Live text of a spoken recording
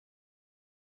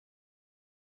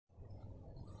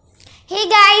Hey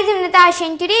guys, I'm Natasha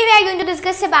and today we are going to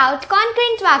discuss about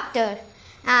concurrent vector.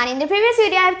 And in the previous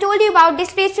video I have told you about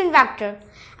displacement vector.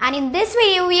 And in this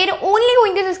video we are only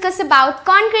going to discuss about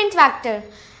concurrent vector.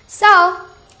 So,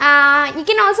 you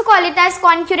can also call it as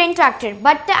concurrent vector,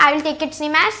 but I will take its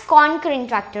name as concurrent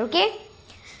vector, okay?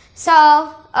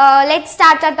 So, let's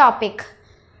start our topic.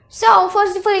 So,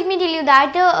 first of all let me tell you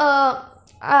that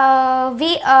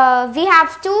we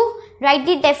have to write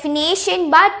the definition,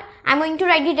 but I am going to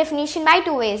write the definition by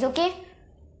two ways, okay?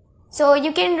 So,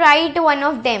 you can write one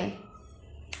of them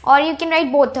or you can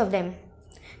write both of them.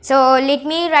 So, let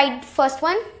me write first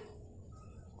one.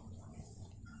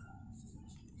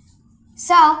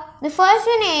 So, the first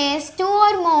one is two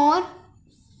or more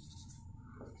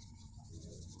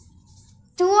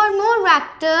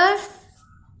vectors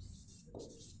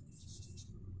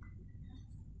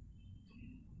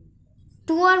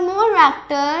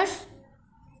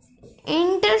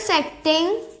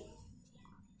intersecting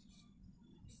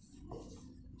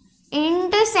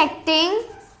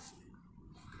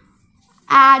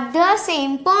at the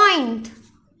same point.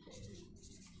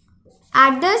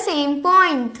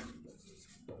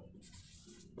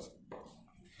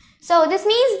 So this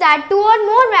means that two or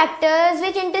more vectors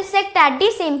which intersect at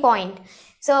the same point.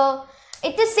 So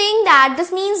it is saying that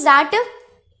this means that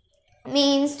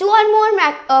two or more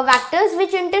vectors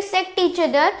which intersect each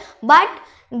other, but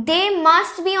they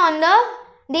must be on the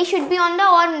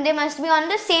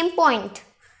same point.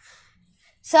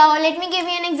 So let me give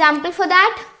you an example for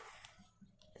that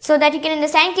so that you can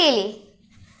understand clearly.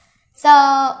 So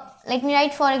let me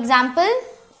write for example.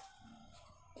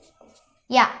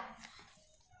 Yeah.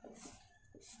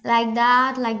 Like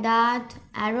that,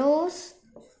 arrows.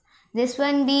 This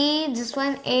one B, this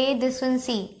one A, this one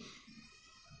C.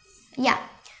 Yeah.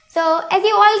 So as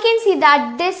you all can see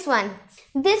that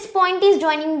this point is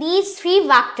joining these three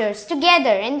vectors together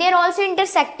and they are also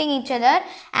intersecting each other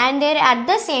and they are at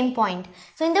the same point.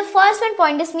 So in the first one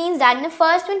point, this means that in the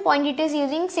first one point it is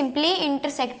using simply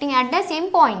intersecting at the same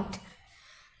point.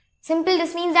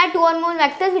 This means that two or more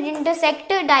vectors which intersect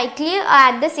directly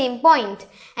at the same point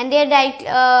and they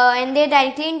are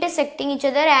directly intersecting each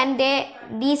other, and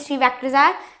these three vectors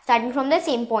are starting from the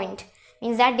same point,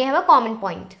 means that they have a common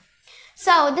point.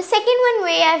 So the second one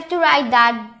way I have to write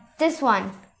that this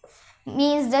one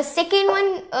means the second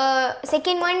one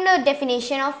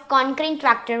definition of concurrent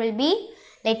vector will be,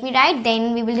 let me write,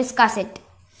 then we will discuss it.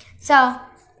 So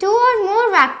two or more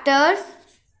vectors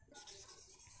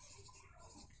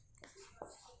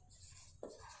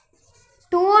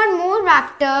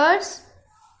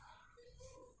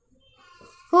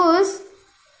whose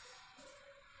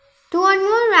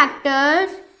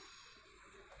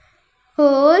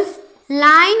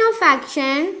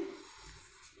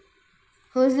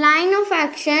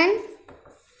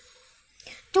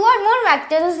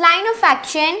line of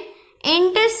action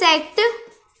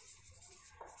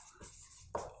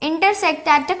intersect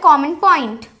at a common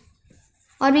point,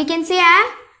 or we can say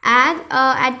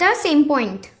at the same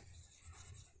point.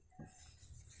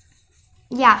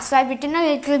 Yeah, so I've written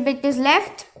a little bit is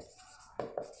left.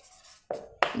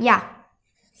 Yeah.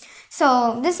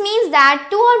 So this means that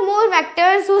two or more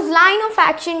vectors whose line of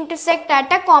action intersect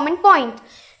at a common point.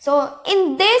 So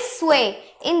in this way,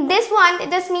 in this one,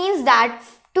 this means that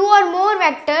two or more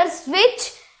vectors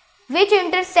which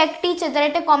intersect each other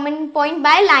at a common point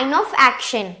by line of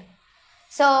action.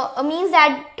 So means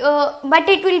that but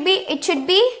it should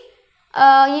be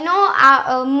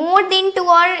more than two,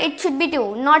 or it should be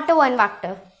two, not a one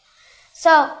vector.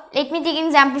 So let me take an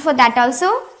example for that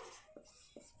also.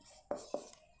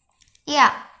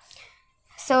 Yeah.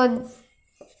 So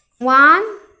 1,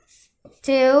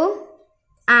 2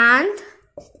 and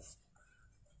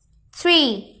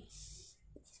 3.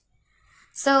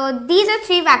 So these are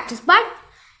three vectors, but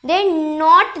they are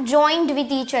not joined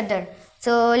with each other.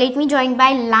 So let me join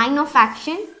by line of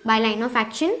action.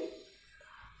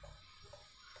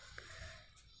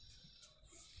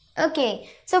 Okay,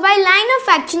 so by line of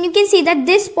action you can see that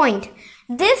this point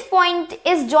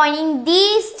is joining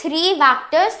these three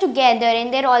vectors together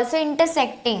and they are also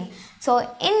intersecting. So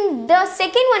in the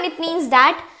second one, it means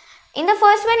that in the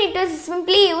first one it was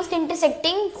simply used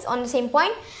intersecting on the same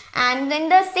point, and then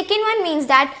the second one means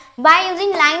that by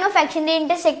using line of action they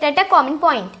intersect at a common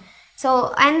point.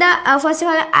 So and the first of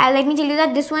all let me tell you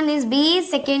that this one is B,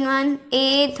 second one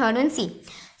A, third one C.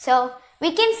 So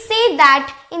we can say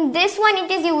that in this one it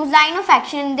is used line of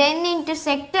action, then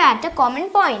intersect at a common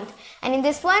point, and in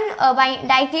this one by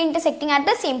directly intersecting at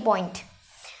the same point.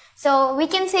 So we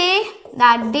can say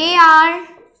that they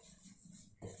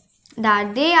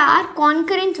are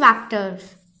concurrent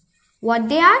vectors. What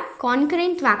they are?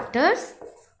 Concurrent vectors.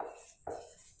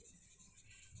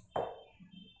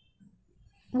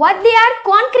 what they are?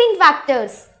 Concurrent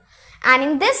vectors. And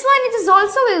in this one it is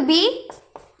also will be,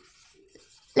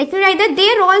 let me write that they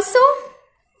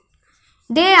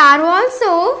are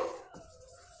also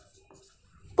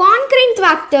concurrent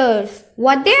vectors.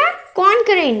 What they are?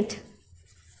 Concurrent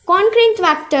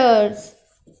vectors.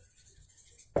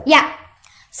 Yeah.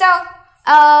 So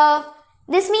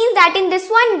this means that in this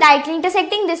one directly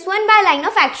intersecting this one by line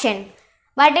of action,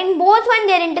 but in both one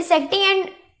they are intersecting and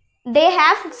they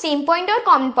have same point or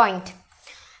common point.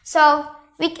 So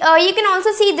you can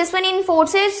also see this one in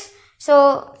forces.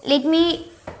 So let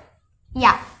me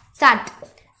start.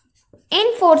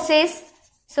 In forces,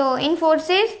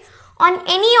 on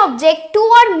any object two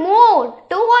or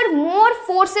more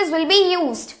forces will be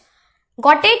used.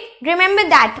 Got it? Remember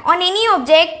that on any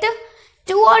object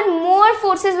 2 or more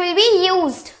forces will be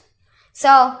used.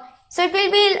 So it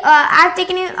will be, I have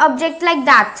taken an object like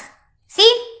that. See,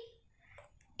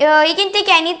 you can take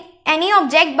any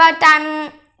object, but I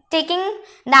am taking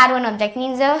that one object,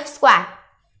 means a square.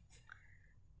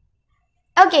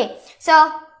 Okay,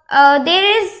 so there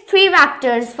is 3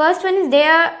 vectors. First one is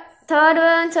there,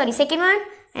 second one,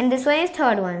 and this one is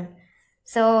third one.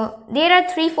 So there are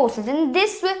 3 forces. In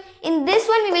this one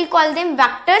we will call them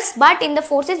vectors, but in the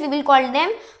forces we will call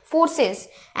them forces.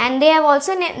 And they have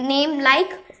also named like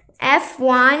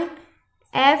F1,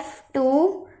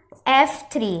 F2,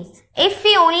 F3. If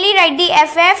we only write the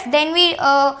FF, then we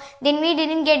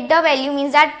didn't get the value,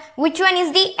 means that which one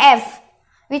is the F,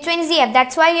 which one is the F.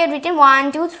 That's why we have written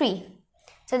 1, 2, 3,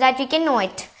 so that we can know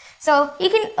it. So you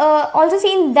can also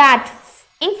see in that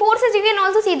in forces you can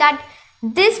also see that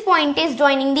this point is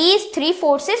joining these 3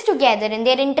 forces together and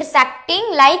they are intersecting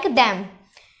like them,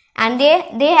 and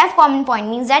they have common point,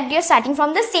 means that they are starting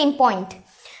from the same point.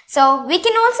 So we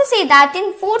can also say that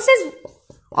in forces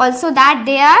also that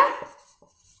they are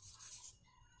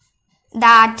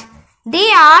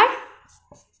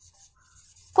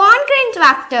concurrent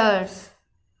vectors.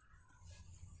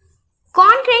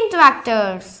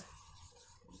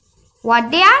 What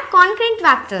they are? Concurrent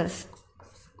vectors.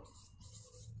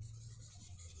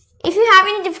 If you have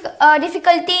any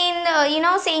difficulty in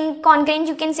saying concurrent,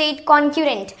 you can say it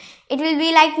concurrent. It will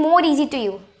be like more easy to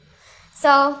you.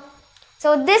 So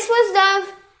this was the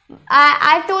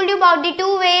I told you about the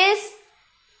two ways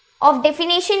of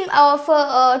definition of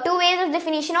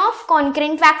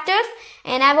concurrent vectors,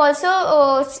 and I've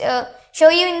also show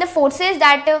you in the forces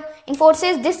that in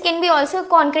forces this can be also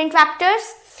concurrent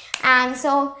vectors. And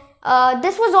so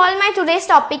this was all my today's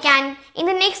topic, and in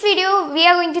the next video we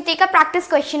are going to take a practice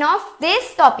question of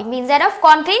this topic, means that of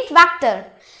concurrent vector.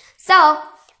 So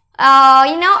why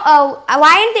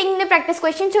I'm taking the practice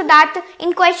question, so that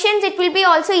in questions it will be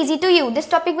also easy to you. This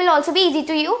topic will also be easy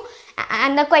to you,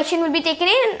 and the question will be taken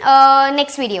in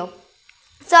next video.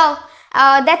 So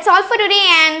that's all for today,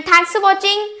 and thanks for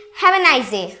watching. Have a nice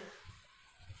day.